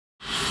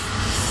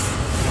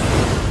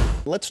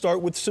Let's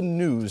start with some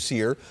news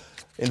here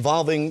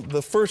involving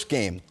the first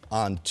game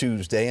on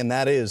Tuesday, and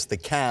that is the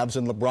Cavs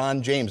and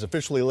LeBron James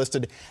officially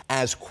listed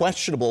as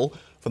questionable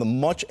for the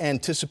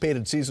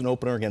much-anticipated season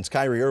opener against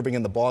Kyrie Irving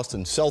and the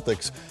Boston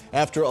Celtics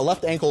after a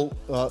left ankle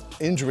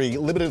injury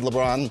limited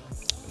LeBron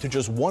to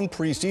just one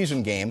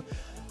preseason game.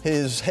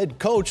 His head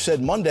coach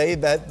said Monday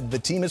that the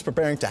team is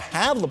preparing to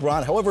have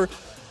LeBron. However,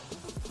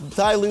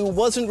 Ty Lue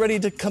wasn't ready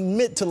to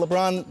commit to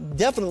LeBron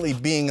definitely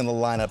being in the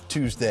lineup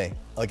Tuesday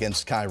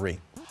against Kyrie.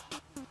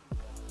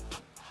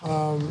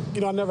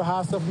 I never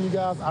hide stuff from you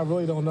guys. I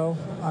really don't know.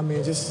 I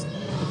mean, just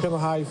depends on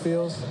how he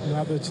feels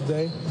after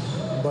today.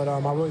 But I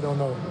really don't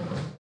know.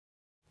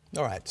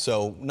 All right,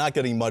 so not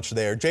getting much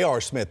there.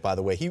 J.R. Smith, by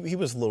the way, he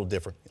was a little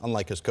different.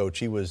 Unlike his coach,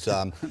 he was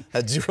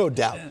had zero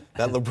doubt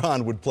that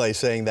LeBron would play,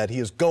 saying that he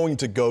is going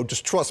to go.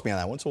 Just trust me on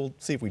that one. So we'll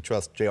see if we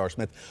trust J.R.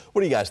 Smith.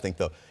 What do you guys think,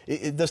 though?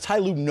 Does Ty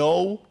Lue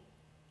know,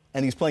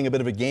 and he's playing a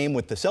bit of a game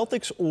with the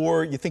Celtics,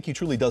 or you think he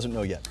truly doesn't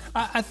know yet?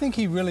 I think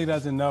he really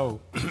doesn't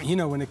know.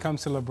 When it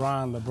comes to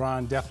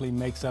LeBron definitely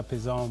makes up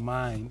his own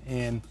mind.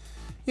 And,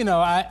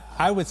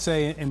 I would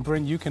say, and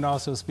Brent, you can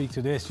also speak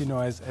to this,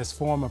 as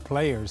former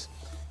players,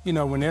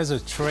 when there's a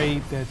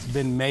trade that's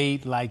been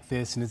made like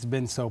this and it's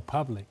been so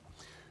public,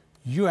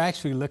 you're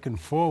actually looking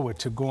forward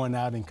to going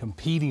out and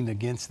competing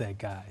against that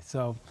guy.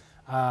 So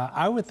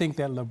I would think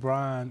that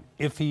LeBron,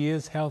 if he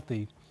is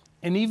healthy,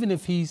 and even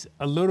if he's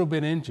a little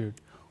bit injured,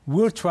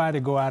 we'll try to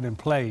go out and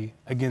play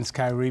against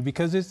Kyrie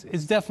because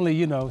it's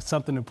definitely,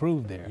 something to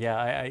prove there. Yeah,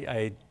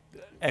 I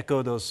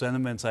echo those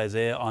sentiments,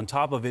 Isiah. On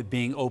top of it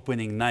being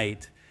opening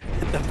night,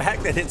 the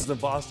fact that it's the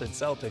Boston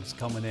Celtics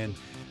coming in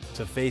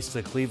to face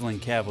the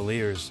Cleveland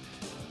Cavaliers,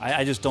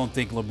 I just don't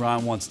think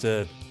LeBron wants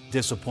to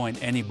disappoint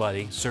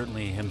anybody,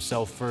 certainly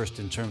himself first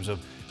in terms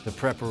of the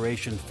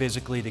preparation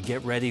physically to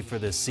get ready for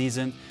this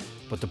season.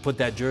 But to put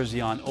that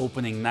jersey on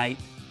opening night,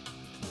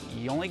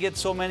 you only get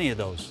so many of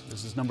those.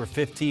 This is number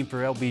 15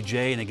 for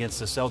LBJ, and against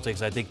the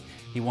Celtics, I think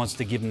he wants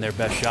to give them their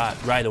best shot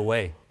right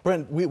away.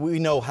 Brent, we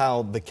know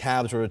how the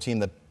Cavs are a team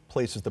that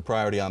places the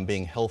priority on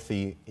being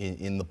healthy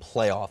in the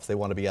playoffs. They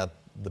want to be at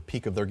the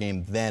peak of their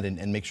game then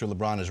and make sure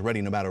LeBron is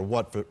ready no matter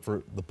what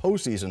for the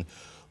postseason.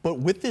 But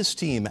with this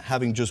team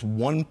having just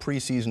one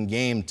preseason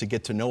game to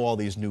get to know all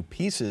these new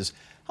pieces,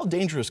 how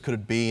dangerous could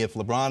it be if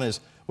LeBron is,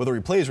 whether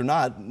he plays or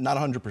not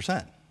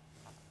 100%?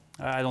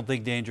 I don't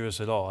think dangerous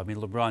at all. I mean,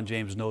 LeBron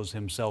James knows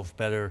himself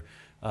better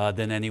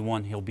than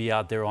anyone. He'll be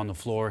out there on the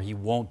floor. He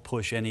won't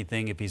push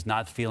anything if he's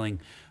not feeling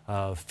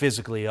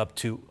physically up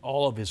to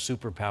all of his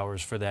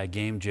superpowers for that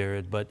game,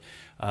 Jared. But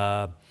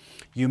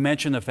you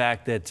mentioned the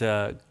fact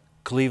that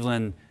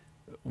Cleveland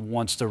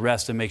wants to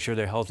rest and make sure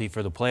they're healthy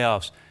for the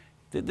playoffs.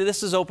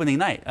 This is opening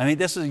night. I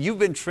mean, you've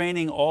been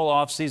training all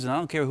offseason. I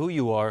don't care who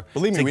you are.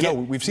 Believe me, we know.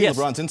 We've seen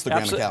LeBron's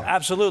Instagram account.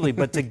 Absolutely,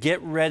 but to get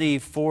ready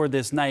for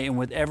this night and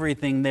with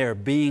everything there,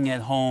 being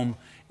at home,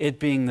 it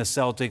being the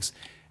Celtics,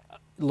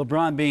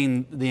 LeBron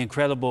being the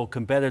incredible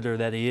competitor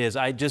that he is,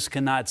 I just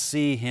cannot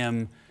see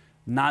him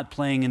not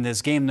playing in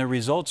this game. The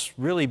results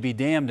really be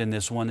damned in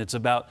this one. It's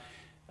about,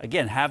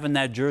 again, having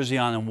that jersey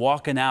on and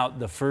walking out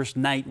the first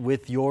night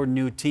with your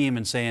new team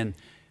and saying,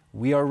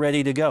 we are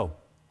ready to go.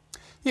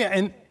 Yeah,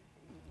 and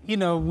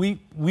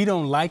we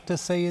don't like to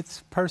say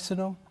it's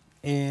personal,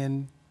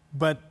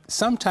 but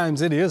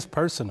sometimes it is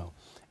personal.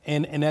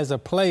 And as a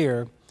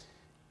player,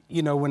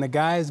 when a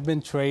guy has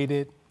been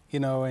traded,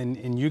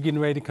 and you're getting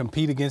ready to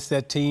compete against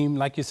that team,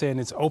 like you're saying,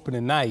 it's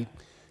opening night,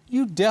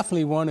 you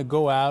definitely want to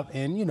go out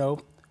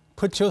and,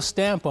 put your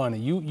stamp on it.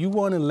 You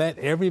want to let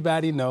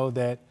everybody know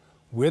that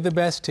we're the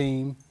best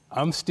team,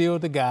 I'm still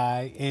the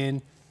guy,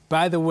 and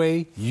by the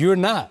way, you're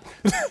not.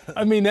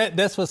 I mean,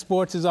 that's what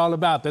sports is all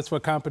about. That's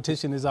what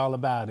competition is all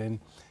about. And,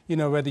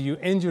 whether you're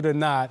injured or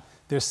not,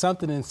 there's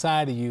something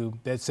inside of you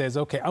that says,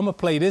 okay, I'm going to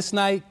play this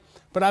night,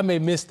 but I may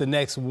miss the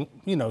next,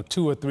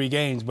 2 or 3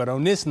 games. But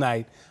on this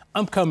night,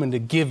 I'm coming to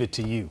give it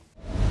to you.